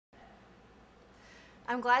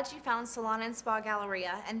I'm glad you found Salon and Spa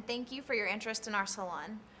Galleria, and thank you for your interest in our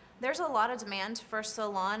salon. There's a lot of demand for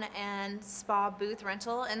salon and spa booth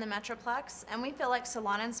rental in the Metroplex, and we feel like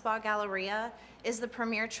Salon and Spa Galleria is the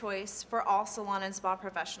premier choice for all salon and spa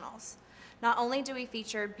professionals. Not only do we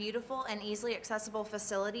feature beautiful and easily accessible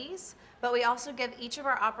facilities, but we also give each of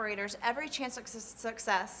our operators every chance of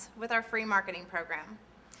success with our free marketing program.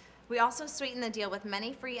 We also sweeten the deal with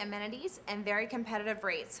many free amenities and very competitive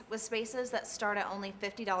rates with spaces that start at only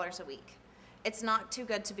 $50 a week. It's not too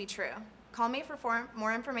good to be true. Call me for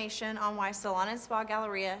more information on why Salon and Spa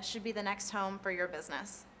Galleria should be the next home for your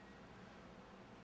business.